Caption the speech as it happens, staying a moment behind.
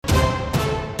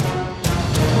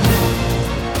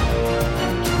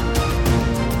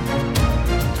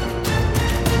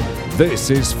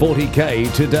This is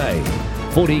 40K Today.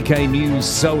 40K News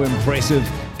so impressive,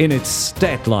 in its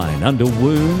stat line under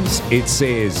wounds, it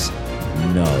says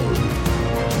no.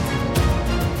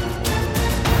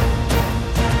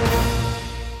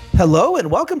 Hello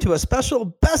and welcome to a special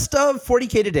Best of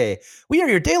 40K Today. We are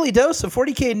your daily dose of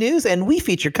 40K news and we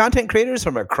feature content creators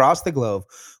from across the globe.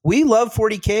 We love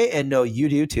 40K and know you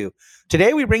do too.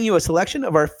 Today we bring you a selection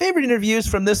of our favorite interviews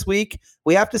from this week.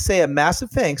 We have to say a massive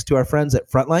thanks to our friends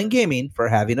at Frontline Gaming for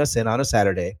having us in on a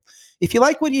Saturday. If you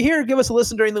like what you hear, give us a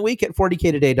listen during the week at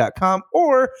 40ktoday.com,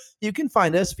 or you can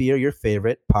find us via your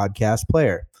favorite podcast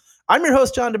player. I'm your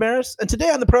host, John Damaris, and today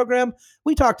on the program,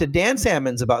 we talk to Dan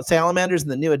Salmons about Salamanders in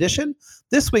the new edition.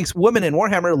 This week's Woman in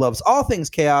Warhammer loves all things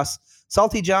chaos.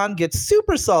 Salty John gets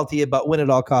super salty about win at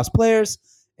all cost players,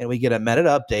 and we get a meta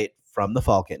update from the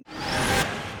Falcon.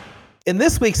 In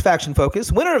this week's Faction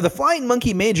Focus, winner of the Flying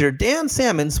Monkey Major, Dan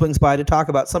Salmons, swings by to talk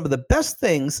about some of the best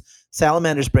things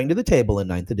Salamanders bring to the table in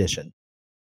 9th edition.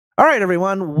 All right,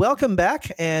 everyone, welcome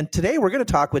back. And today we're going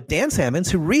to talk with Dan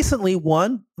Salmons, who recently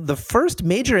won the first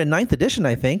major in 9th edition,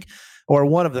 I think, or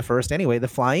one of the first anyway, the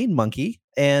Flying Monkey.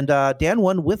 And Dan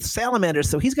won with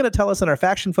Salamanders. So he's going to tell us in our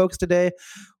Faction Focus today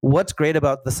what's great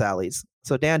about the Sallies.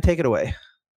 So Dan, take it away.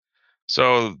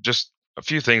 So just a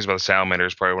few things about the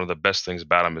Salamanders. Probably one of the best things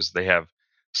about them is they have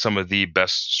some of the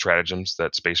best stratagems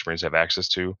that Space Marines have access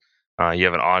to. You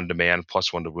have an on-demand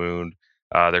 +1 to wound.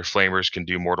 Their flamers can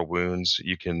do mortal wounds.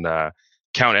 You can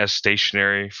count as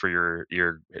stationary for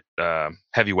your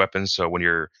heavy weapons. So when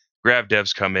your grav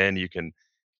devs come in, you can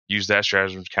use that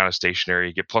stratagem to count as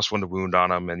stationary, get +1 to wound on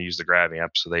them, and use the grav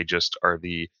amp. So they just are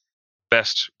the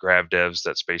best grav devs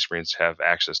that Space Marines have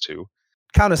access to.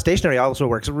 Count as stationary also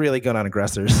works really good on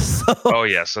aggressors. So. Oh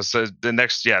yes, so the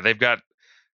next, they've got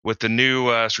with the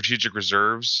new strategic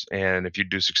reserves, and if you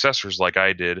do successors like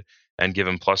I did and give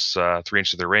them plus 3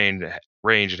 inches of their range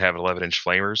and have 11-inch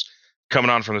flamers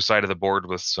coming on from the side of the board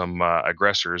with some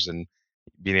aggressors, and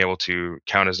being able to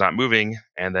count as not moving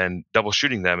and then double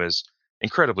shooting them is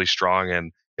incredibly strong,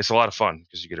 and it's a lot of fun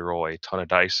because you get to roll a ton of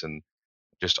dice and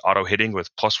just auto hitting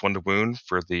with +1 to wound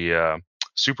for the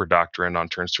super doctrine on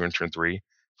turns 2 and turn 3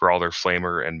 for all their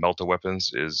flamer and melta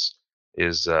weapons is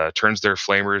turns their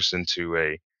flamers into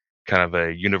a kind of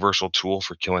a universal tool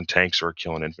for killing tanks or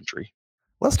killing infantry.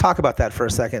 Let's talk about that for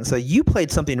a second. So you played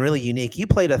something really unique. You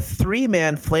played a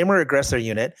 3-man flamer aggressor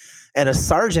unit and a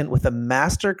sergeant with a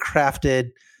master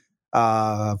crafted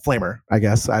flamer, I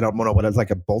guess. I don't know what it's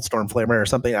like, a Boltstorm flamer or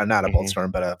something. Not a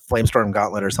Boltstorm, but a Flamestorm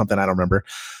gauntlet or something. I don't remember.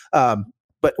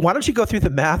 But why don't you go through the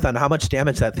math on how much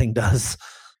damage that thing does?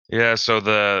 Yeah, so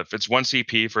if it's 1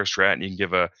 CP for a strat, and you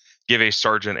can give a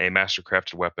sergeant a master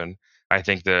crafted weapon. I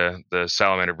think the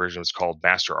Salamander version is called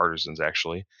Master Artisans,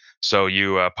 actually. So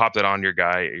you pop that on your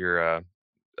guy, your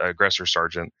aggressor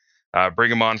sergeant,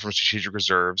 bring him on from strategic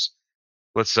reserves.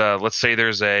 Let's say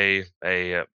there's a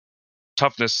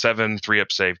toughness 7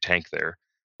 3-up save tank there.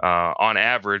 On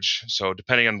average, so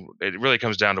depending on, it really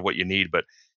comes down to what you need, but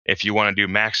if you want to do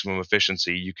maximum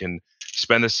efficiency, you can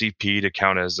spend the CP to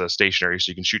count as stationary,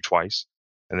 so you can shoot twice,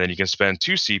 and then you can spend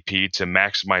 2 CP to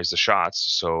maximize the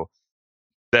shots. So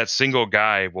that single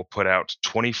guy will put out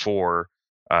 24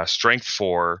 strength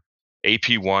 4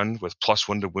 AP 1 with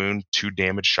 +1 to wound 2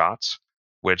 damage shots,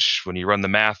 which when you run the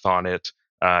math on it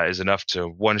is enough to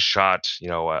one shot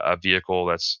a vehicle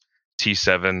that's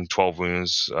T7 12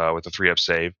 wounds with a 3-up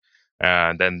save,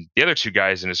 and then the other 2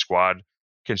 guys in his squad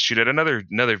can shoot at another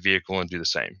vehicle and do the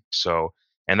same. So,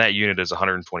 and that unit is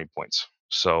 120 points.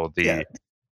 So that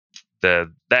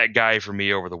guy for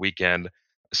me over the weekend,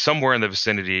 somewhere in the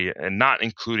vicinity, and not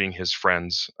including his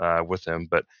friends with him,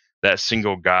 but that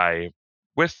single guy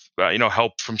with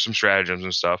help from some stratagems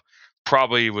and stuff,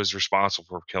 probably was responsible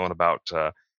for killing about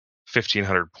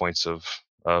 1,500 points of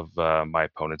my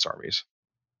opponent's armies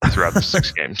throughout the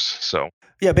 6 games. So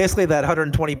yeah, basically that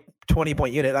 120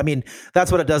 point unit. I mean,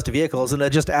 that's what it does to vehicles, and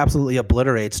it just absolutely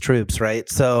obliterates troops, right?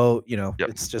 So Yep.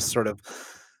 It's just sort of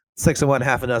 6 of one,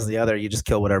 half a dozen of the other. You just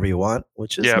kill whatever you want,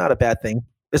 which is not a bad thing,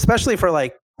 especially for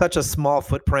like such a small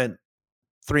footprint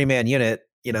 3-man unit.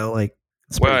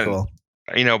 It's pretty cool.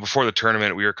 Before the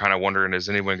tournament, we were kind of wondering, is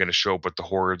anyone going to show up with the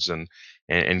hordes and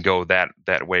go that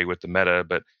way with the meta?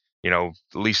 But at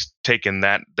least taking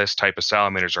this type of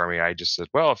Salamanders army, I just said,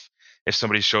 well, if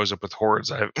somebody shows up with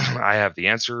hordes, I have the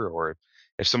answer, or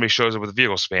if somebody shows up with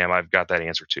vehicle spam, I've got that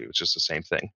answer too. It's just the same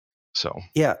thing. So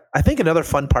yeah, I think another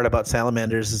fun part about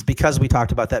Salamanders is because we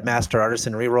talked about that Master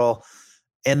Artisan reroll,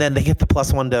 and then they get the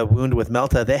 +1 to wound with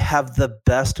Melta. They have the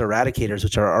best Eradicators,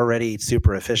 which are already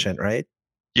super efficient, right?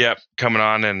 Yeah, coming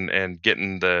on and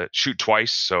getting the shoot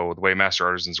twice. So the way Master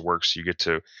Artisans works, you get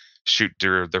to shoot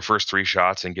their first 3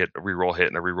 shots and get a reroll hit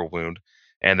and a reroll wound.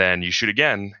 And then you shoot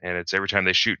again, and it's every time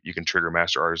they shoot, you can trigger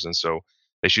Master Artisan. So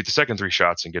they shoot the second 3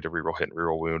 shots and get a reroll hit and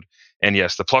reroll wound. And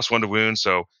yes, the +1 to wound.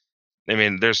 So I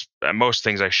mean, there's most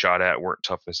things I shot at weren't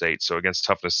toughness 8. So against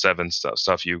toughness 7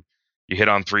 stuff, you hit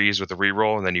on 3s with a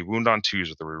reroll, and then you wound on 2s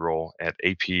with a reroll at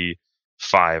AP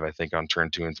 5, I think, on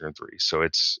turn 2 and turn 3. So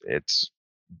it's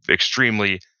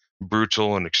extremely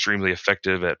brutal and extremely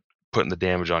effective at putting the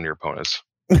damage on your opponents.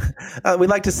 We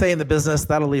like to say in the business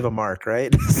that'll leave a mark,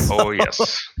 right? Oh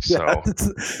yes. So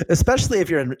especially if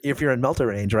you're in melter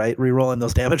range, right? Rerolling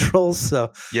those damage rolls.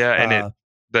 So yeah, and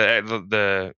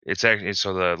it's actually,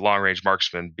 so the long range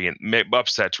marksman being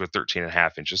upset to a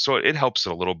 13.5 inches, so it helps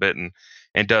it a little bit,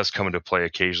 and does come into play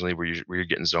occasionally where you're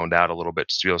getting zoned out a little bit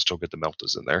to be able to still get the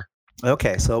meltas in there.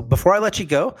 Okay, so before I let you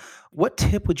go, what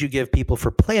tip would you give people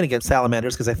for playing against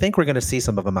salamanders? Because I think we're going to see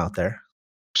some of them out there.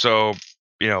 So,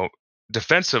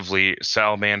 defensively,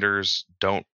 salamanders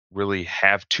don't really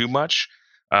have too much.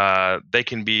 They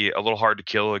can be a little hard to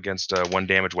kill against 1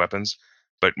 damage weapons,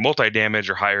 but multi-damage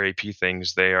or higher AP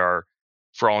things, they are,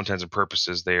 for all intents and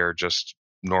purposes, they are just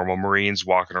normal Marines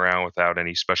walking around without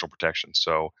any special protection.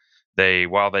 So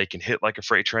while they can hit like a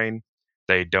freight train,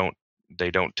 they don't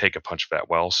take a punch that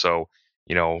well. So,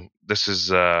 this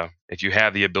is if you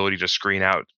have the ability to screen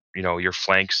out, your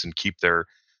flanks and keep their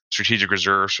strategic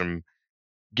reserves from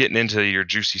getting into your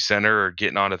juicy center or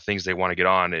getting onto things they want to get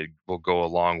on, it will go a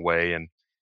long way.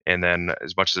 And then,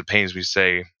 as much as it pains me to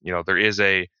say, there is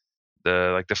the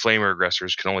flamer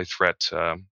aggressors can only threat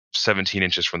 17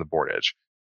 inches from the board edge.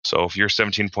 So if you're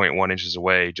 17.1 inches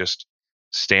away, just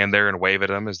stand there and wave at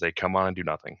them as they come on and do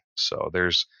nothing. So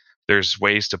there's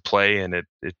ways to play, and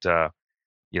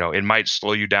it might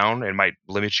slow you down, it might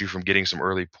limit you from getting some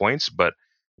early points, but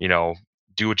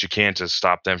do what you can to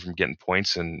stop them from getting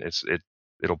points, and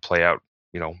it'll play out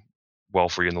well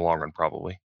for you in the long run,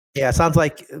 probably. Yeah, it sounds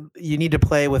like you need to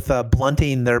play with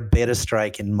blunting their beta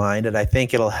strike in mind, and I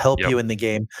think it'll help you in the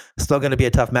game. Still going to be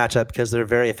a tough matchup because they're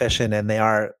very efficient and they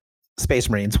are Space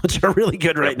Marines, which are really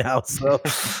good right now. So,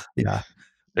 yeah.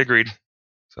 Agreed.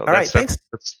 So all right, thanks.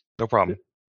 That's no problem.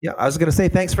 Yeah, I was going to say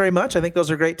thanks very much. I think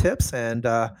those are great tips, and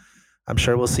I'm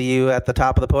sure we'll see you at the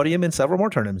top of the podium in several more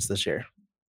tournaments this year.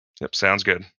 Yep, sounds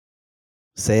good.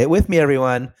 Say it with me,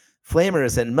 everyone.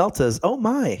 Flamers and Meltas, oh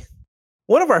my.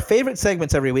 One of our favorite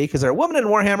segments every week is our Woman in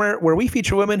Warhammer, where we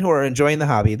feature women who are enjoying the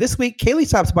hobby. This week, Kaylee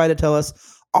stops by to tell us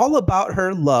all about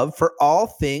her love for all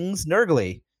things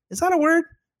Nurgly. Is that a word?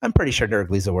 I'm pretty sure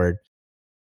Nurgly's a word.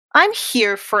 I'm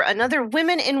here for another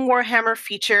Women in Warhammer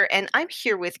feature, and I'm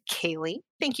here with Kaylee.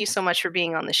 Thank you so much for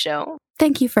being on the show.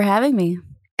 Thank you for having me.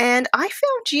 And I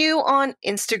found you on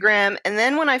Instagram, and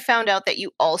then when I found out that you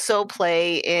also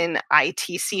play in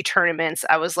ITC tournaments,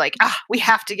 I was like, we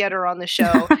have to get her on the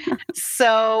show.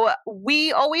 So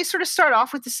we always sort of start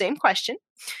off with the same question.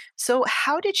 So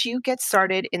how did you get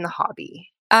started in the hobby?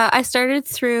 I started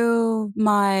through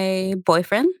my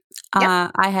boyfriend.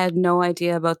 Yep. I had no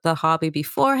idea about the hobby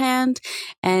beforehand,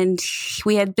 and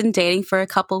we had been dating for a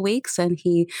couple weeks, and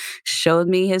he showed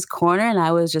me his corner, and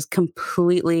I was just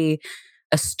completely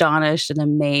astonished and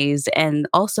amazed and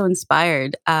also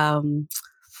inspired.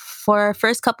 For our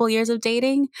first couple years of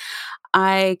dating,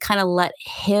 I kind of let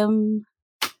him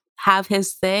have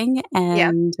his thing,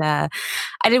 and I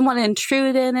didn't want to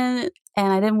intrude in it,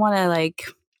 and I didn't want to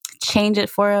change it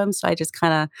for him, so I just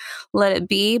kind of let it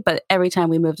be. But every time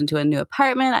we moved into a new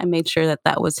apartment, I made sure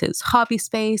that was his hobby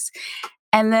space.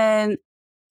 And then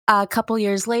a couple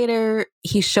years later,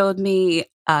 he showed me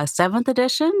 7th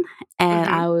edition,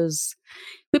 and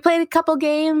we played a couple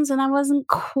games, and I wasn't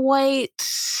quite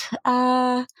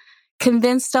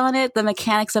convinced on it. The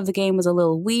mechanics of the game was a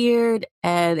little weird,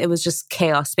 and it was just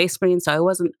Chaos Space Marine, so I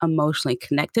wasn't emotionally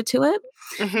connected to it.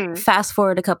 Mm-hmm. Fast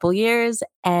forward a couple years,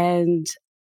 and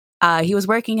he was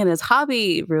working in his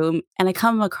hobby room, and I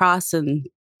come across, and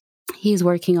he's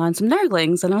working on some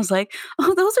Nurglings, and I was like,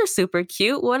 oh, those are super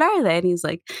cute. What are they? And he's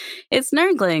like, it's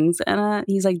Nurglings. And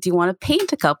he's like, do you want to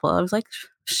paint a couple? I was like,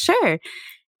 sure.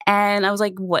 And I was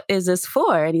like, what is this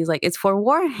for? And he's like, it's for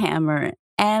Warhammer.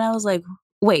 And I was like,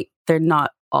 wait, they're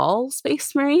not all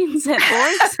Space Marines and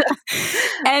orcs?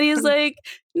 And he's like,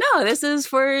 no, this is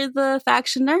for the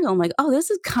faction Nurgle. I'm like, oh,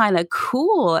 this is kind of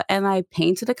cool. And I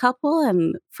painted a couple,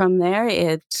 and from there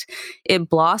it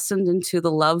blossomed into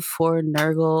the love for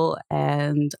Nurgle,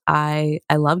 and I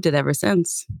loved it ever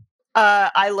since.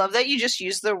 I love that you just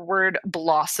used the word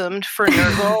blossomed for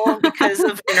Nurgle because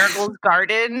of Nurgle's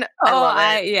Garden. I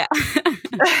love it.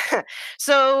 Yeah.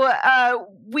 So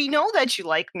we know that you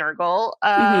like Nurgle.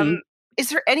 Mm-hmm. is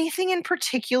there anything in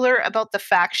particular about the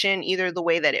faction, either the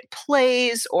way that it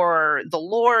plays or the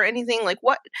lore, anything? Like,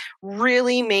 what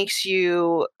really makes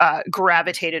you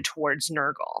gravitated towards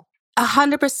Nurgle?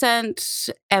 100%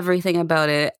 everything about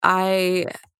it.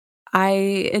 I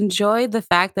enjoyed the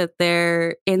fact that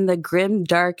they're in the grim,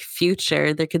 dark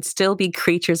future. There could still be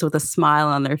creatures with a smile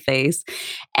on their face.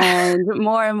 And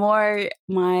more,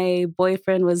 my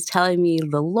boyfriend was telling me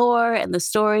the lore and the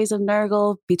stories of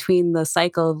Nurgle between the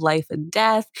cycle of life and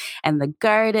death and the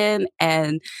garden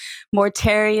and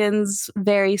Mortarion's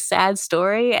very sad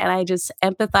story. And I just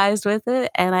empathized with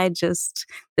it. And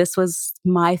this was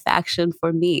my faction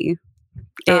for me.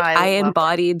 I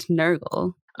embodied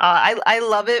Nurgle. I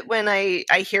love it when I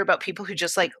hear about people who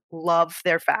just like love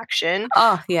their faction.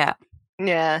 Oh, yeah.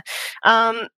 Yeah.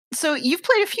 So you've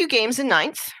played a few games in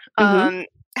 9th. Mm-hmm.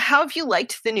 How have you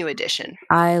liked the new edition?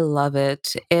 I love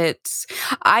it.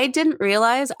 I didn't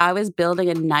realize I was building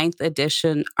a 9th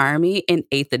edition army in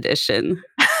 8th edition.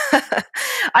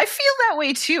 I feel that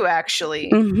way too, actually.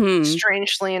 Mm-hmm.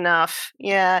 Strangely enough.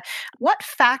 Yeah. What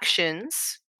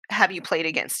factions have you played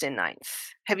against in 9th?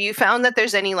 Have you found that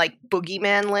there's any like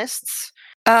boogeyman lists?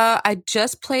 I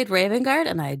just played Raven Guard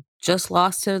and I just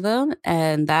lost to them,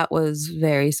 and that was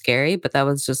very scary, but that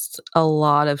was just a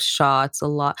lot of shots,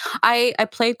 I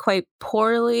played quite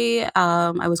poorly.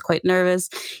 I was quite nervous.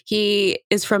 He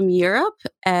is from Europe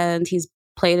and he's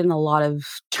played in a lot of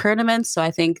tournaments, so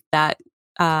I think that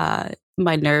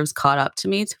my nerves caught up to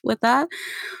me with that.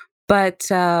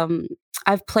 But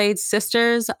I've played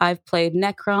Sisters, I've played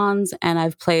Necrons, and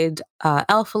I've played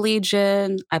Alpha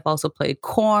Legion. I've also played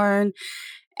Khorne.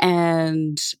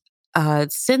 And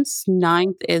since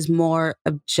 9th is more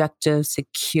objective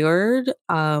secured,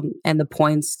 and the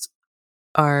points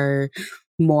are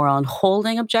more on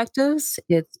holding objectives,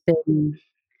 it's been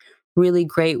really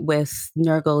great with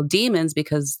Nurgle demons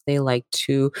because they like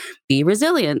to be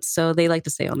resilient. So they like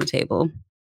to stay on the table.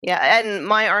 Yeah, and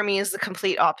my army is the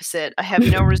complete opposite. I have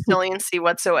no resiliency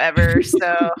whatsoever.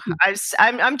 So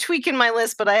I'm tweaking my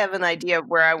list, but I have an idea of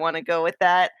where I want to go with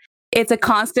that. It's a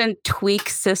constant tweak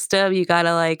system. You got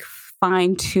to like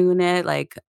fine tune it.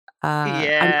 Like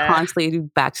I'm constantly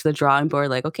back to the drawing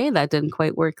board. Like, okay, that didn't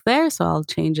quite work there, so I'll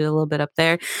change it a little bit up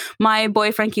there. My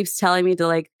boyfriend keeps telling me to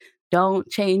like, don't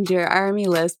change your army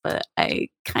list, but I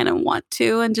kind of want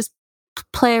to and just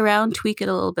play around, tweak it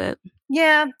a little bit.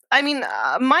 Yeah, I mean,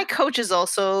 my coach is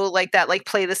also like that, like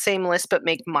play the same list but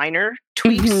make minor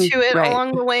tweaks to it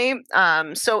along the way.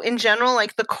 So in general,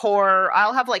 like the core,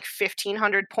 I'll have like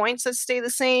 1,500 points that stay the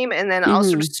same, and then I'll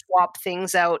sort of swap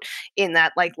things out in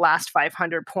that like last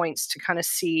 500 points to kind of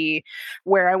see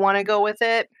where I want to go with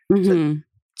it.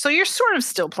 So you're sort of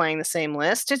still playing the same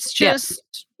list. It's just,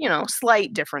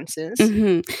 slight differences.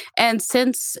 And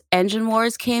since Engine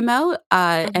Wars came out,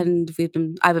 and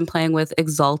I've been playing with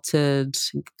Exalted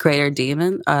Greater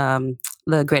Demon,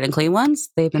 the Great and Clean ones.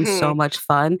 They've been so much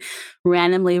fun,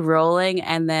 randomly rolling,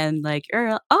 and then like,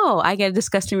 I get a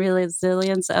disgusting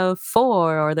resilience of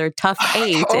 4, or they're tough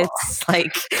 8. It's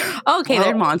like, okay,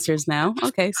 they're monsters now.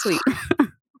 Okay, sweet.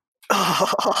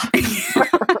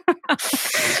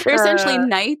 They're essentially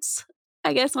knights,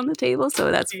 I guess, on the table,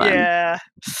 so that's fun. Yeah.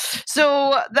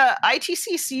 So the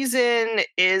ITC season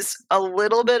is a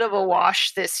little bit of a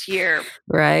wash this year.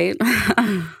 Right.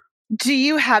 Do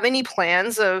you have any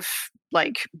plans of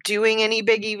like doing any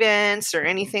big events or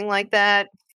anything like that?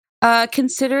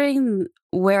 Considering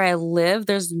where I live,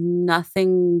 there's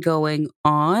nothing going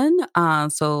on.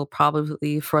 So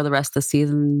probably for the rest of the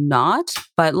season, not.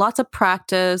 But lots of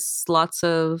practice, lots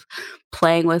of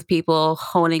playing with people,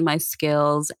 honing my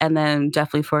skills. And then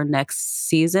definitely for next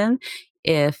season,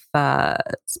 if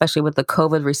especially with the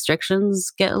COVID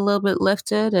restrictions get a little bit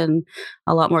lifted and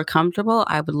a lot more comfortable,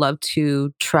 I would love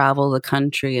to travel the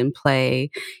country and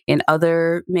play in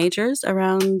other majors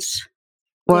around.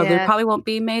 Well, there probably won't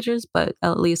be majors, but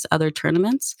at least other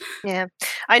tournaments. Yeah.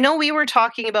 I know we were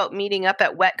talking about meeting up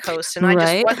at Wet Coast, and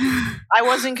I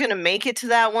wasn't going to make it to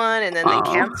that one, and then they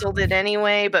canceled it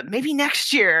anyway, but maybe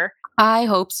next year. I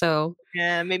hope so.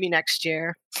 Yeah, maybe next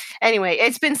year. Anyway,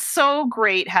 it's been so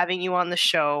great having you on the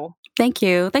show. Thank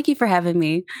you. Thank you for having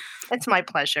me. It's my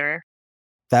pleasure.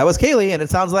 That was Kaylee, and it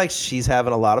sounds like she's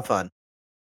having a lot of fun.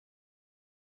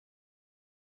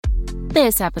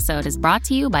 This episode is brought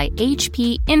to you by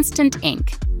HP Instant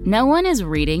Ink. No one is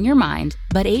reading your mind,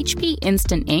 but HP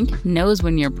Instant Ink knows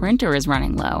when your printer is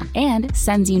running low and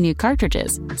sends you new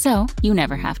cartridges, so you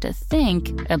never have to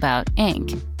think about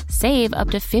ink. Save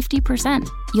up to 50%.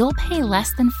 You'll pay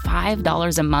less than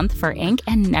 $5 a month for ink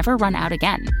and never run out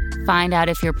again. Find out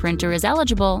if your printer is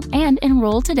eligible and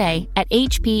enroll today at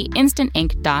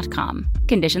hpinstantink.com.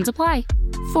 Conditions apply.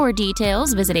 For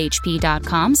details, visit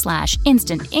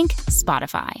hp.com/Instant Ink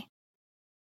Spotify.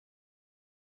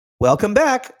 Welcome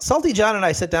back. Salty John and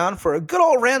I sit down for a good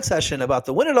old rant session about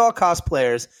the win-at-all-cost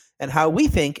players and how we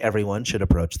think everyone should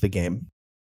approach the game.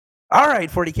 All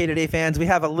right, 40K Today fans, we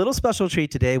have a little special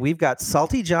treat today. We've got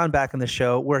Salty John back on the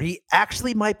show where he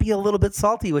actually might be a little bit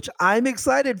salty, which I'm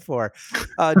excited for.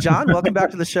 John, welcome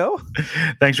back to the show.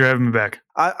 Thanks for having me back.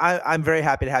 I'm very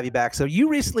happy to have you back. So you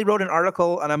recently wrote an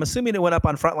article, and I'm assuming it went up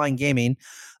on Frontline Gaming,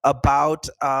 about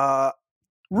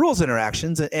rules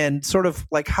interactions and sort of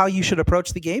like how you should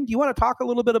approach the game. Do you want to talk a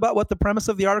little bit about what the premise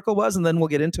of the article was, and then we'll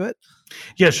get into it?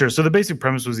 Yeah, sure. So the basic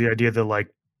premise was the idea that like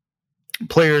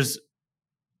players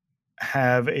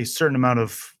have a certain amount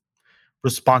of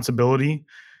responsibility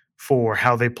for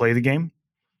how they play the game.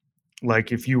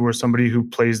 Like if you were somebody who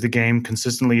plays the game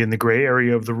consistently in the gray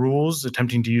area of the rules,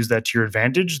 attempting to use that to your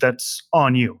advantage, that's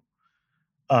on you.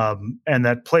 And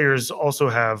that players also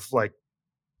have like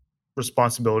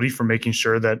responsibility for making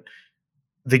sure that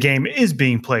the game is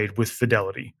being played with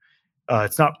fidelity.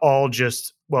 It's not all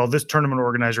just, well, this tournament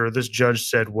organizer or this judge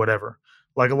said whatever.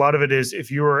 Like a lot of it is if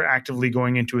you are actively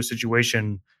going into a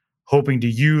situation hoping to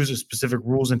use a specific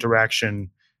rules interaction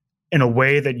in a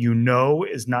way that you know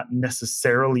is not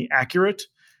necessarily accurate,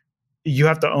 you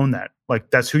have to own that.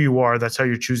 Like that's who you are. That's how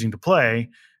you're choosing to play.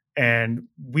 And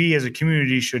we as a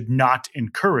community should not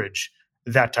encourage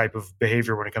that type of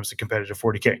behavior when it comes to competitive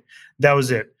 40K. That was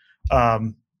it.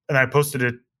 And I posted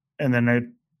it, and then I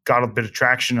got a bit of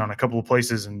traction on a couple of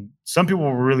places. And some people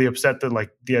were really upset that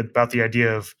about the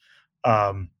idea of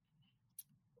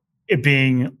it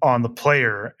being on the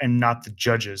player and not the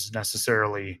judges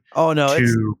necessarily. Oh no,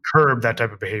 to curb that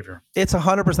type of behavior. It's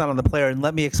 100% on the player, and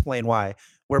let me explain why.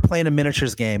 We're playing a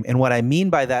miniatures game, and what I mean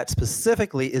by that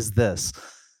specifically is this.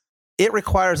 It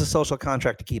requires a social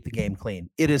contract to keep the game clean.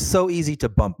 It is so easy to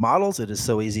bump models. It is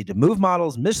so easy to move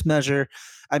models, mismeasure.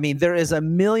 I mean, there is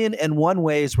 1,000,001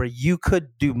 ways where you could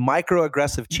do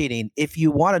microaggressive cheating if you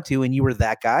wanted to, and you were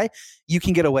that guy. You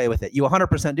can get away with it. You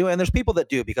 100% do. And there's people that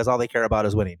do because all they care about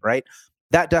is winning, right?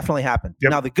 That definitely happened.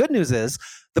 Yep. Now, the good news is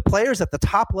the players at the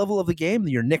top level of the game,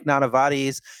 your Nick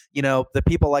Nanavati's, the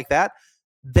people like that,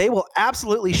 they will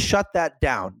absolutely shut that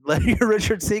down. Your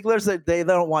Richard Sieglers, they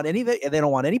don't want anything. They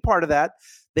don't want any part of that.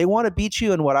 They want to beat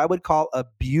you in what I would call a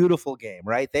beautiful game,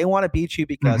 right? They want to beat you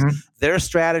because their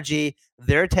strategy,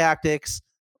 their tactics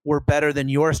were better than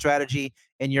your strategy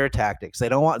and your tactics. They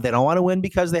don't want to win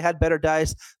because they had better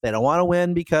dice. They don't want to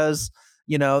win because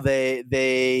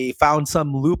they found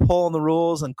some loophole in the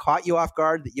rules and caught you off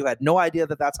guard that you had no idea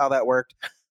that that's how that worked.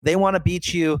 They want to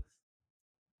beat you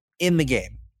in the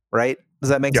game, right? Does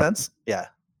that make sense? Yeah.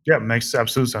 Yeah, it makes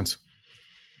absolute sense.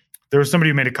 There was somebody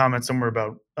who made a comment somewhere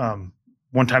about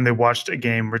one time they watched a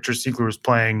game Richard Siegler was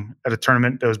playing at a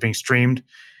tournament that was being streamed,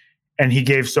 and he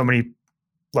gave so many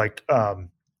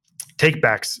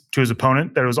takebacks to his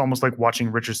opponent that it was almost like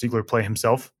watching Richard Siegler play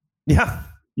himself. Yeah.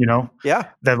 Yeah.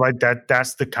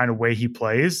 That's the kind of way he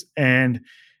plays. And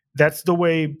that's the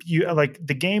way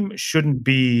the game shouldn't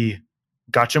be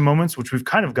gotcha moments, which we've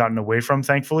kind of gotten away from,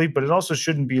 thankfully, but it also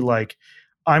shouldn't be like,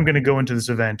 I'm going to go into this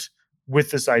event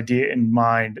with this idea in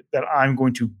mind that I'm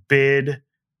going to bid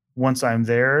once I'm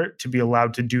there to be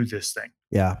allowed to do this thing.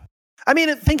 Yeah. I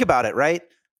mean, think about it, right?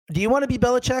 Do you want to be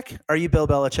Belichick? Are you Bill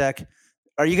Belichick?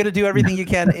 Are you going to do everything you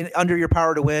can under your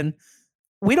power to win?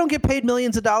 We don't get paid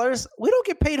millions of dollars. We don't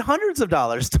get paid hundreds of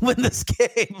dollars to win this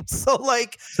game. So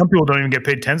some people don't even get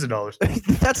paid tens of dollars.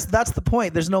 That's the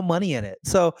point. There's no money in it.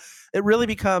 So it really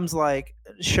becomes like,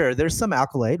 sure, there's some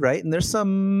accolade, right? And there's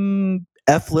some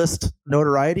F-list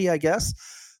notoriety, I guess.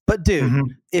 But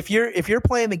dude, if you're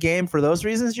playing the game for those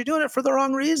reasons, you're doing it for the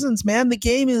wrong reasons, man. The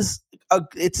game is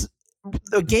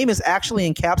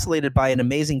actually encapsulated by an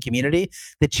amazing community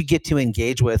that you get to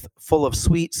engage with, full of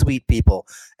sweet, sweet people.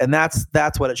 And that's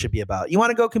what it should be about. You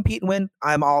want to go compete and win?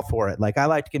 I'm all for it. Like, I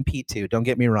like to compete too, don't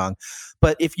get me wrong.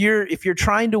 But if you're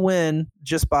trying to win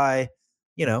just by,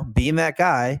 being that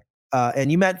guy,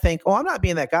 and you might think, oh, I'm not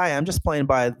being that guy, I'm just playing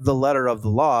by the letter of the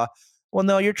law. Well,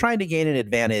 no, you're trying to gain an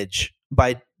advantage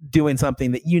by doing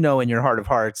something that in your heart of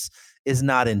hearts is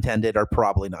not intended, or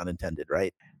probably not intended,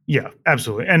 right? Yeah,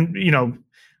 absolutely. And,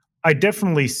 I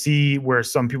definitely see where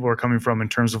some people are coming from in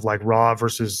terms of like raw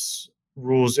versus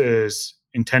rules is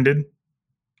intended,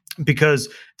 because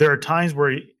there are times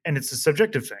where, and it's a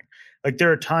subjective thing. Like there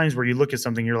are times where you look at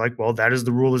something, you're like, well, that is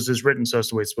the rule as is written, so that's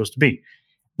the way it's supposed to be.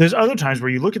 There's other times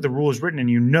where you look at the rule as written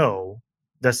and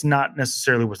that's not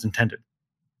necessarily what's intended.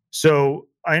 So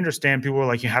I understand people are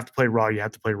like, you have to play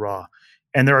raw.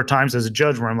 And there are times as a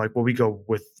judge where I'm like, well, we go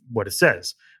with what it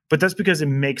says. but that's because it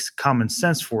makes common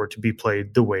sense for it to be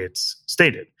played the way it's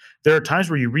stated. There are times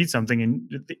where you read something in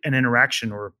an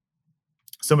interaction, or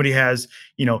somebody has,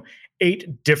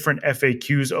 8 different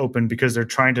FAQs open because they're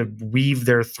trying to weave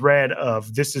their thread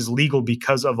of this is legal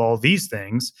because of all these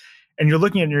things. And you're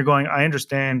looking at it and you're going, I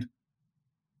understand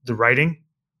the writing,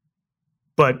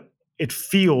 but it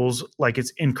feels like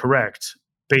it's incorrect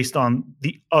based on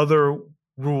the other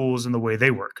rules and the way they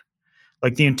work.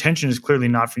 Like, the intention is clearly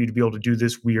not for you to be able to do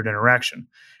this weird interaction.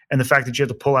 And the fact that you have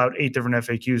to pull out 8 different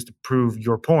FAQs to prove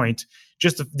your point,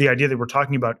 just the idea that we're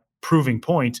talking about proving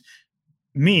point,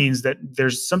 means that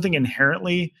there's something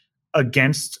inherently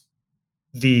against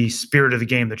the spirit of the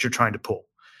game that you're trying to pull.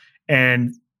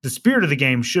 And the spirit of the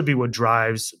game should be what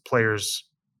drives players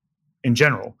in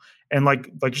general. And like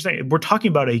you're saying, we're talking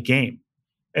about a game,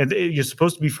 and it's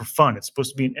supposed to be for fun. It's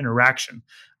supposed to be an interaction.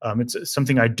 It's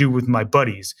something I do with my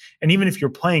buddies. And even if you're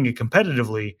playing it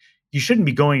competitively, you shouldn't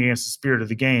be going against the spirit of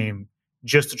the game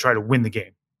just to try to win the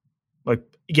game. Like,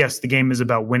 yes, the game is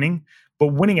about winning, but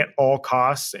winning at all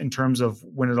costs, in terms of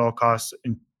win at all costs,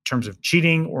 in terms of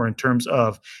cheating, or in terms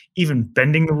of even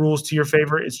bending the rules to your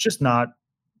favor, it's just not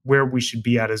where we should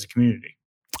be at as a community.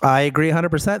 I agree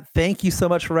 100%. Thank you so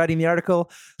much for writing the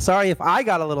article. Sorry if I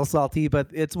got a little salty, but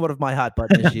it's one of my hot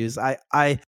button issues.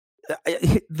 The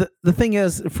thing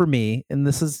is, for me, and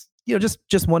this is,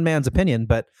 just one man's opinion,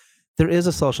 but there is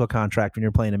a social contract when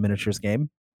you're playing a miniatures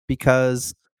game,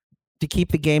 because to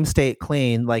keep the game state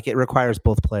clean, like, it requires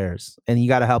both players, and you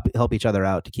got to help each other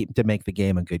out to make the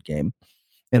game a good game.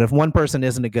 And if one person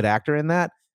isn't a good actor in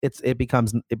that, it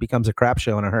becomes a crap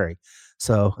show in a hurry.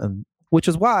 So, which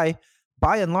is why,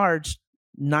 by and large,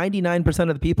 99%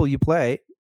 of the people you play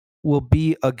will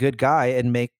be a good guy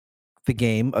and make the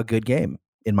game a good game,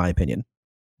 in my opinion.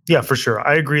 Yeah, for sure.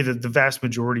 I agree that the vast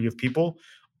majority of people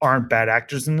aren't bad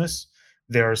actors in this.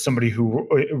 There is somebody who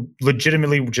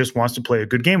legitimately just wants to play a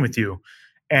good game with you.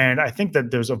 And I think that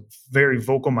there's a very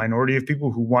vocal minority of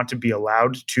people who want to be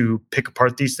allowed to pick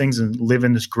apart these things and live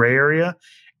in this gray area.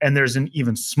 And there's an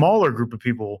even smaller group of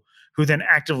people who then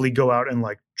actively go out and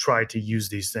try to use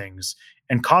these things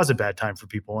and cause a bad time for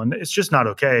people. And it's just not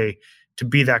okay to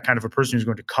be that kind of a person who's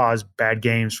going to cause bad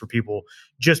games for people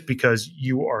just because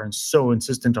you are so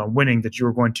insistent on winning that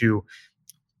you're going to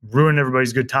ruin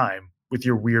everybody's good time with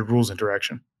your weird rules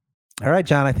interaction. All right,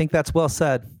 John, I think that's well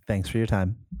said. Thanks for your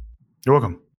time. You're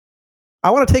welcome.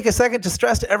 I want to take a second to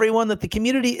stress to everyone that the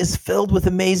community is filled with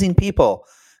amazing people.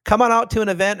 Come on out to an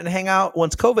event and hang out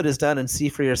once COVID is done and see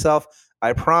for yourself.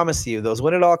 I promise you, those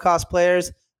win at all cost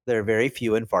players, they're very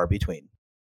few and far between.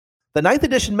 The 9th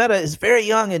edition meta is very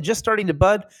young and just starting to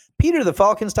bud. Peter the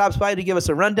Falcon stops by to give us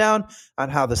a rundown on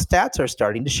how the stats are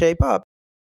starting to shape up.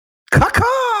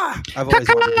 Caw-caw! I've always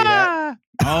wanted to do that.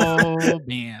 Oh,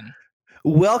 man.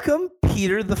 Welcome,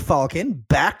 Peter the Falcon,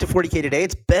 back to 40K Today.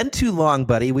 It's been too long,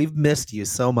 buddy. We've missed you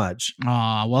so much.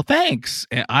 Aw, well, thanks.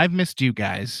 I've missed you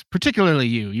guys, particularly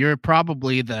you. You're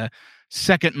probably the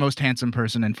second most handsome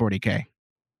person in 40K.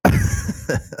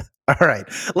 All right,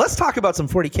 let's talk about some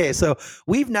 40K. So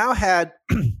we've now had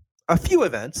a few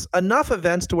events, enough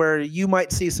events to where you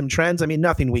might see some trends. I mean,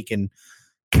 nothing we can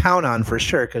count on for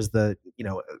sure, because the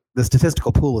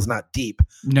statistical pool is not deep.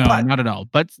 No, not at all.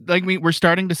 But we're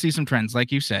starting to see some trends,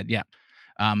 like you said. Yeah,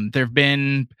 there've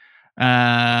been 3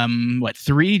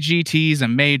 GTs, a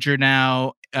major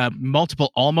now,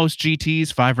 multiple almost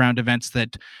GTs, 5-round events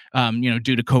that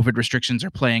due to COVID restrictions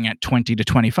are playing at 20 to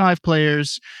 25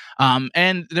 players,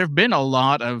 and there've been a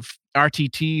lot of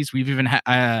RTTs. We've even had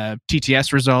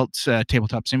TTS results,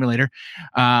 Tabletop Simulator.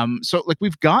 So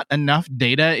we've got enough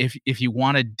data if you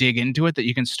want to dig into it, that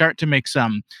you can start to make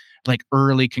some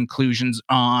early conclusions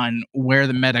on where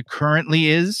the meta currently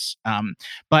is.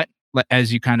 But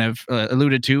as you kind of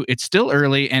alluded to, it's still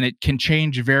early and it can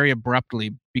change very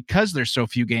abruptly because there's so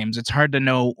few games. It's hard to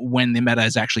know when the meta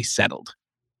is actually settled.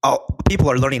 Oh,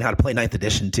 people are learning how to play 9th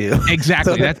edition too.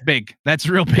 Exactly. So that's big. That's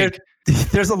real big.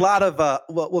 There's a lot of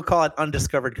what we'll call it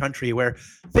undiscovered country, where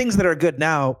things that are good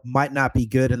now might not be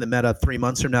good in the meta 3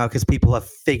 months from now because people have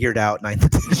figured out 9th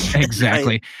edition.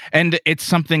 Exactly. Right? And it's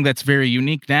something that's very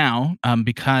unique now,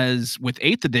 because with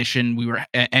 8th edition,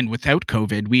 and without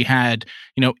COVID, we had,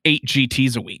 8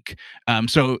 GTs a week.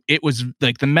 So it was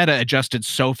the meta adjusted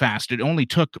so fast. It only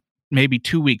took maybe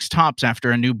 2 weeks tops after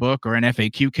a new book or an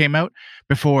FAQ came out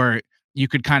before you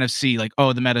could kind of see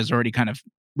the meta has already kind of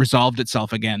resolved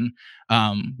itself again,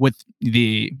 with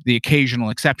the occasional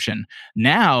exception.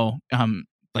 Now,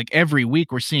 every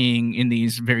week we're seeing in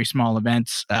these very small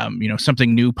events,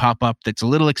 something new pop up that's a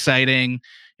little exciting.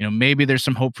 Maybe there's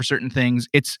some hope for certain things.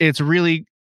 It's really,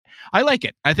 I like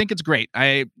it. I think it's great.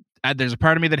 there's a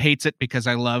part of me that hates it because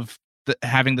I love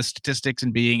having the statistics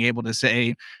and being able to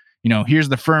say, here's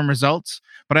the firm results.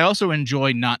 But I also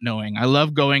enjoy not knowing. I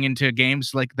love going into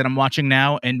games like that I'm watching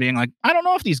now and being like, I don't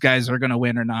know if these guys are going to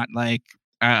win or not. Like,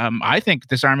 I think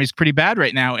this army's pretty bad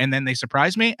right now, and then they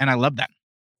surprise me, and I love that.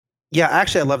 Yeah,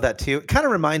 actually, I love that too. It kind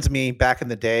of reminds me back in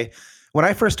the day when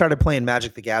I first started playing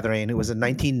Magic the Gathering. It was in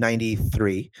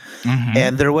 1993,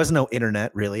 and there was no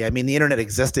internet really. I mean, the internet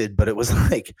existed, but it was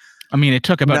like, it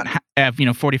took about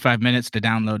 45 minutes to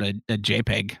download a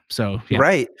JPEG. So yeah.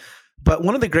 Right. But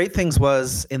one of the great things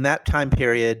was in that time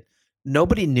period,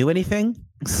 nobody knew anything.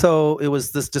 So it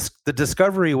was the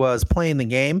discovery was playing the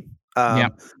game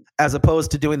as opposed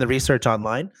to doing the research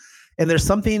online. And there's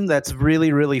something that's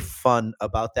really, really fun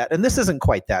about that. And this isn't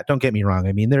quite that. Don't get me wrong.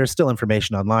 I mean, there is still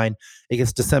information online. It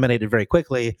gets disseminated very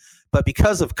quickly. But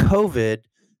because of COVID,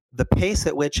 the pace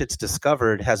at which it's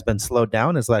discovered has been slowed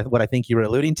down, is like what I think you were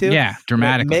alluding to. Yeah,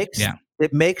 dramatically.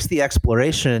 It makes the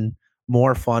exploration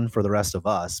more fun for the rest of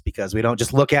us because we don't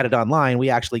just look at it online. We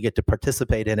actually get to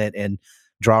participate in it and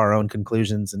draw our own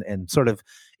conclusions and sort of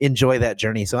enjoy that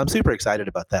journey. So I'm super excited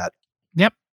about that.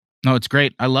 Yep. No, it's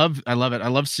great. I love it. I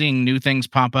love seeing new things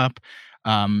pop up.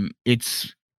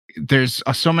 There's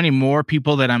so many more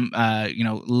people that I'm,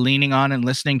 leaning on and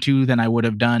listening to than I would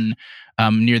have done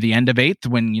near the end of 8th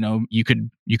when, you could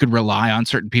rely on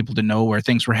certain people to know where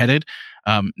things were headed.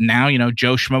 Now,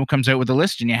 Joe Schmo comes out with a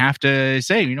list and you have to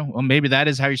say, well, maybe that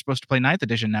is how you're supposed to play 9th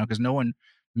edition now because no one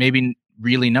maybe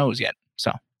really knows yet.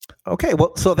 So. Okay,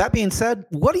 well, so that being said,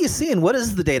 what are you seeing? What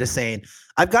is the data saying?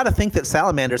 I've got to think that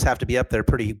salamanders have to be up there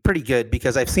pretty good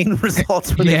because I've seen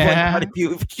results where they've won quite a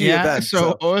few events.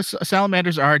 So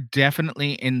salamanders are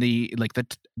definitely in the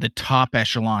top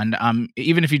echelon.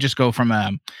 Even if you just go from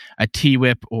a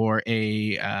T-Whip or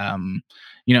a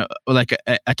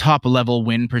a top level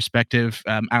win perspective,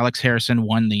 Alex Harrison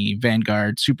won the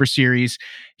Vanguard Super Series.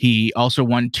 He also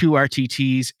won 2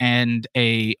 RTTs and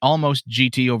a almost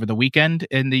GT over the weekend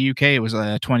in the UK. It was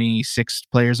 26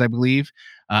 players, I believe.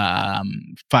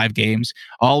 5 games,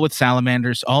 all with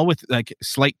salamanders, all with like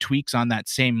slight tweaks on that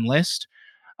same list.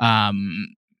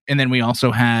 And then we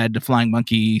also had the Flying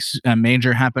Monkey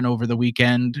Major happen over the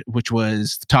weekend, which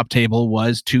was the top table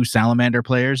was 2 salamander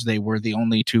players. They were the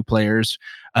only 2 players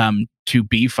to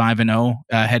be 5-0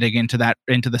 heading into the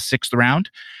 6th round.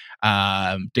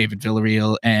 David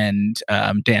Villarreal and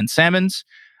Dan Salmons.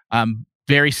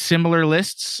 Very similar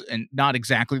lists and not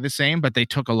exactly the same, but they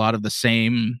took a lot of the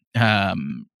same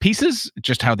pieces,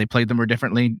 just how they played them were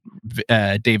differently.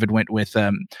 David went with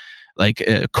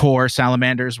core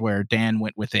salamanders, where Dan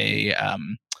went with a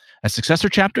successor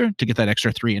chapter to get that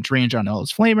extra 3-inch range on all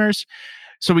his flamers.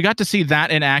 So we got to see that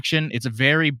in action. It's a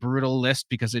very brutal list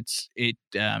because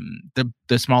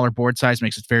the smaller board size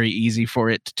makes it very easy for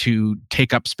it to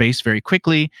take up space very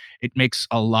quickly. It makes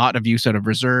a lot of use out of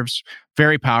reserves.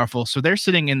 Very powerful. So they're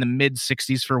sitting in the mid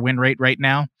 60s for win rate right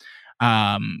now,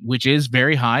 which is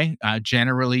very high.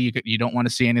 Generally, you don't want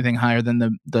to see anything higher than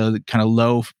the kind of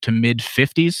low to mid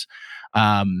 50s.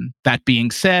 That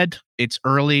being said, it's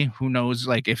early. Who knows,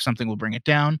 if something will bring it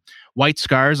down. White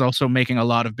Scars also making a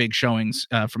lot of big showings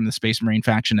from the Space Marine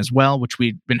faction as well, which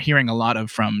we've been hearing a lot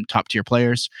of from top tier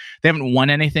players. They haven't won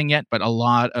anything yet, but a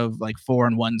lot of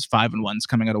 4-1s, 5-1s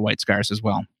coming out of White Scars as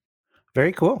well.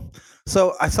 Very cool.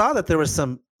 So I saw that there was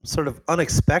some sort of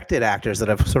unexpected actors that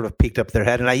have sort of peeked up their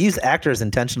head. And I use actors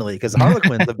intentionally because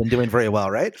Harlequins have been doing very well,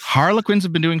 right? Harlequins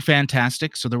have been doing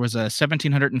fantastic. So there was a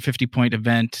 1,750 point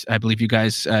event. I believe you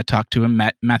guys talked to him.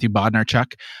 Matthew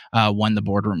Bodnarchuk won the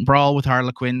Boardroom Brawl with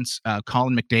Harlequins.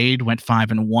 Colin McDade went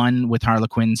 5-1 with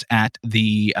Harlequins at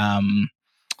the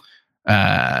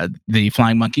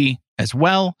Flying Monkey as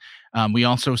well. We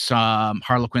also saw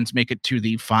Harlequins make it to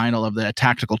the final of the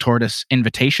Tactical Tortoise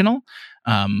Invitational,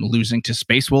 losing to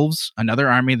Space Wolves, another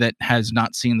army that has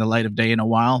not seen the light of day in a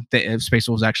while. Space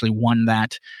Wolves actually won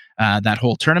that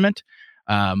whole tournament.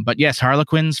 But yes,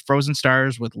 Harlequins, Frozen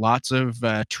Stars with lots of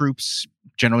troops,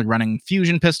 generally running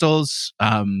fusion pistols,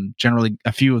 generally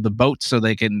a few of the boats so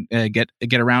they can get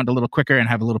around a little quicker and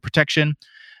have a little protection.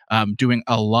 Doing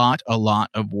a lot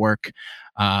of work.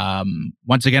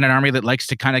 Once again, an army that likes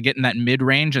to kind of get in that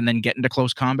mid-range and then get into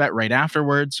close combat right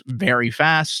afterwards. Very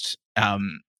fast.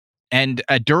 And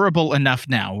durable enough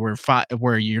now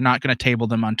where you're not going to table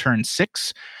them on turn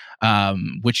 6,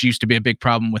 which used to be a big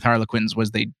problem with Harlequins,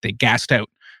 was they gassed out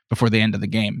before the end of the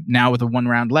game. Now with a 1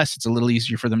 round less, it's a little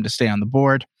easier for them to stay on the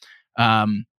board.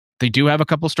 They do have a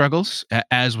couple struggles,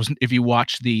 as was if you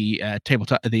watch the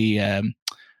tabletop the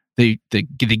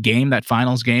game, that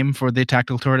finals game for the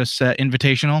Tactical Tortoise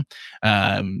Invitational.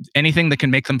 Anything that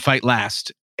can make them fight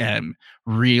last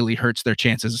really hurts their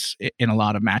chances in a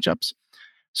lot of matchups.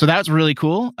 So that's really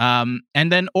cool. And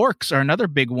then orcs are another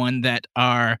big one that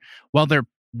are, while their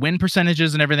win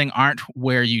percentages and everything aren't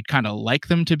where you'd kind of like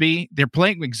them to be, they're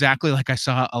playing exactly like I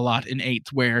saw a lot in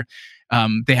 8th, where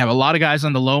they have a lot of guys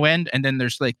on the low end, and then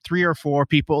there's like 3 or 4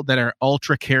 people that are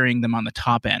ultra carrying them on the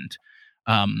top end.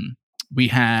 We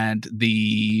had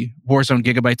the Warzone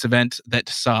Gigabytes event that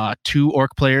saw 2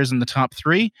 orc players in the top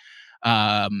 3.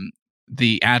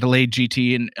 The Adelaide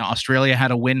GT in Australia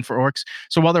had a win for orcs.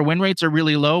 So while their win rates are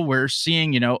really low, we're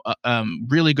seeing,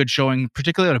 really good showing,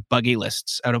 particularly out of buggy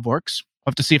lists out of orcs.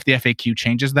 We'll have to see if the FAQ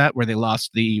changes that, where they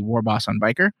lost the war boss on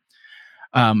Viker.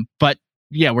 But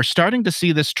yeah, we're starting to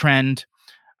see this trend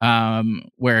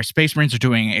where Space Marines are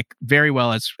doing very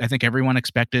well, as I think everyone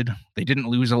expected. They didn't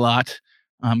lose a lot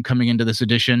coming into this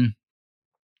edition.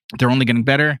 They're only getting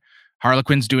better.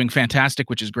 Harlequin's doing fantastic,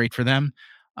 which is great for them.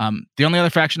 The only other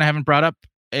faction I haven't brought up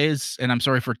is, and I'm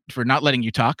sorry for not letting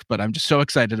you talk, but I'm just so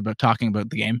excited about talking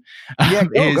about the game.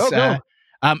 Go.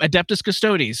 Adeptus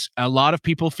Custodes. A lot of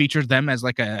people featured them as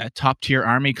like a top tier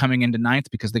army coming into 9th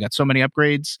because they got so many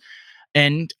upgrades.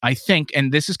 And I think,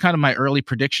 and this is kind of my early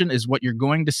prediction, is what you're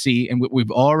going to see, and what we've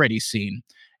already seen,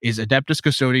 is Adeptus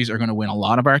Custodes are going to win a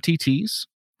lot of RTTs,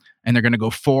 and they're going to go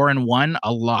 4-1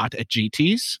 a lot at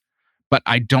GTs. But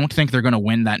I don't think they're going to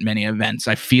win that many events.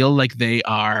 I feel like they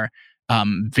are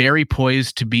very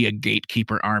poised to be a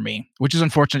gatekeeper army, which is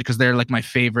unfortunate because they're like my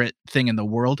favorite thing in the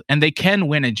world. And they can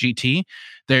win a GT.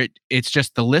 It's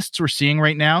just the lists we're seeing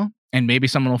right now, and maybe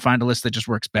someone will find a list that just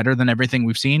works better than everything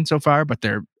we've seen so far. But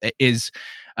there is,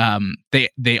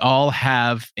 they all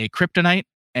have a kryptonite,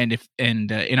 and in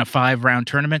a 5-round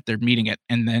tournament, they're meeting it.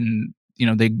 And then,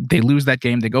 they lose that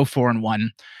game. They go 4-1.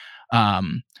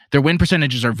 Their win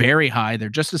percentages are very high. They're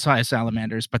just as high as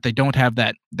Salamanders, but they don't have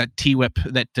that T-whip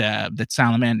that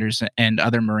Salamanders and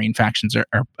other Marine factions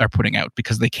are putting out,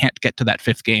 because they can't get to that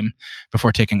 5th game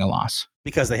before taking a loss.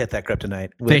 Because they hit that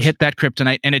kryptonite. They hit that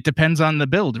kryptonite, and it depends on the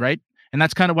build, right? And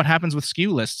that's kind of what happens with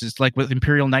skew lists. It's like with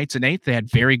Imperial Knights in 8th, they had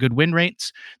very good win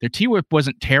rates. Their T-whip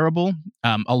wasn't terrible.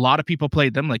 A lot of people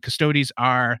played them. Like Custodes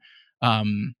are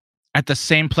at the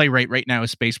same play rate right now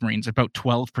as Space Marines, about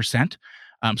 12%.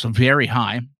 So very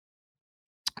high.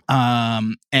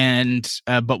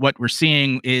 But what we're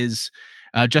seeing is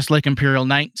just like Imperial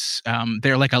Knights,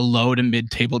 they're like a low to mid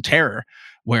table terror,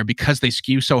 where because they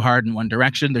skew so hard in one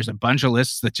direction, there's a bunch of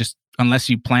lists that just, unless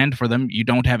you planned for them, you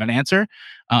don't have an answer.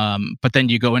 But then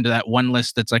you go into that one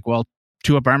list that's like, well,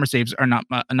 2-up armor saves are not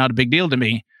a big deal to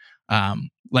me.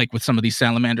 Like with some of these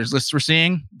Salamanders lists we're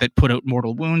seeing that put out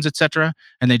mortal wounds, etc.,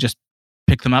 and they just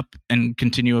pick them up and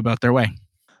continue about their way.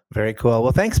 Very cool.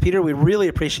 Well, thanks, Peter. We really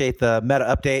appreciate the meta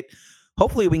update.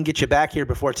 Hopefully we can get you back here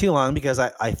before too long, because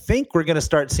I think we're going to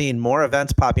start seeing more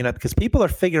events popping up, because people are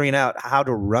figuring out how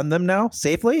to run them now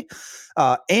safely.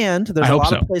 And there's a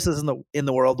lot of places in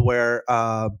the world where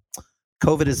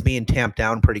COVID is being tamped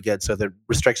down pretty good. So the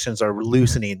restrictions are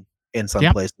loosening in some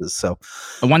places. So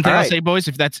one thing I'll say, boys,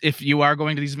 if you are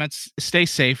going to these events, stay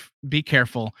safe, be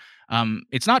careful.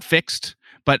 It's not fixed,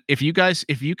 but if you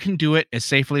can do it as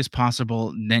safely as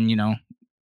possible, then,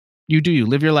 you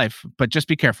live your life, but just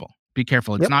be careful. Be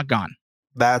careful. It's not gone.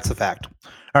 That's a fact.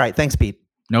 All right. Thanks, Pete.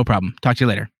 No problem. Talk to you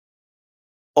later.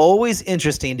 Always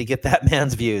interesting to get that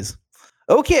man's views.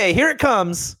 Okay, here it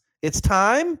comes. It's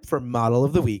time for Model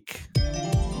of the Week.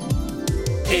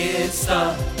 It's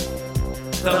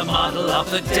the model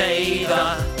of the day,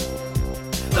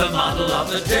 the model of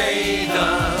the day,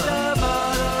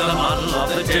 the model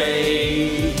of the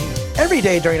day. Every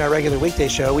day during our regular weekday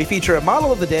show, we feature a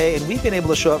model of the day, and we've been able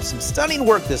to show up some stunning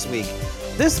work this week.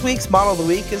 This week's Model of the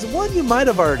Week is one you might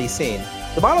have already seen.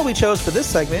 The model we chose for this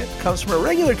segment comes from a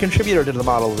regular contributor to the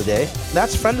Model of the Day, and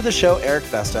that's friend of the show, Eric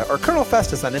Festa, or Colonel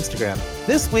Festus on Instagram.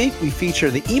 This week, we feature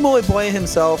the emo boy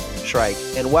himself, Shrike,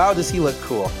 and wow, does he look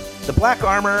cool. The black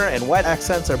armor and white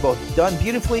accents are both done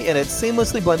beautifully, and it's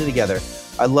seamlessly blended together.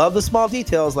 I love the small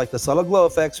details like the subtle glow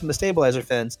effects from the stabilizer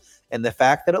fins, and the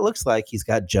fact that it looks like he's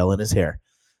got gel in his hair.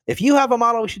 If you have a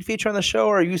model we should feature on the show,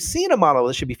 or you've seen a model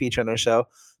that should be featured on our show,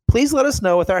 please let us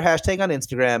know with our hashtag on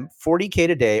Instagram, 40K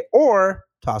Today, or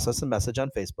toss us a message on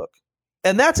Facebook.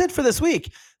 And that's it for this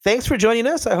week. Thanks for joining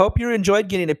us. I hope you enjoyed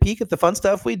getting a peek at the fun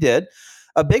stuff we did.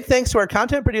 A big thanks to our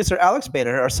content producer, Alex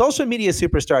Boehner, our social media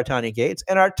superstar, Tanya Gates,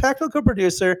 and our technical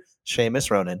producer, Seamus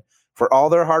Ronan, for all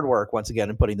their hard work once again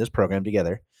in putting this program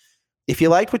together. If you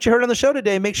liked what you heard on the show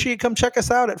today, make sure you come check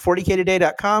us out at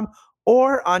 40ktoday.com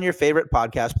or on your favorite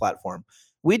podcast platform.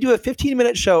 We do a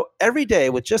 15-minute show every day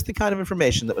with just the kind of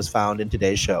information that was found in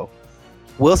today's show.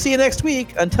 We'll see you next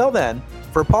week. Until then,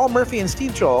 for Paul Murphy and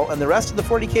Steve Joel and the rest of the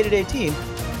 40K Today team,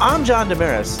 I'm John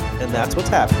Damaris, and that's what's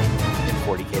happening in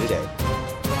 40K Today.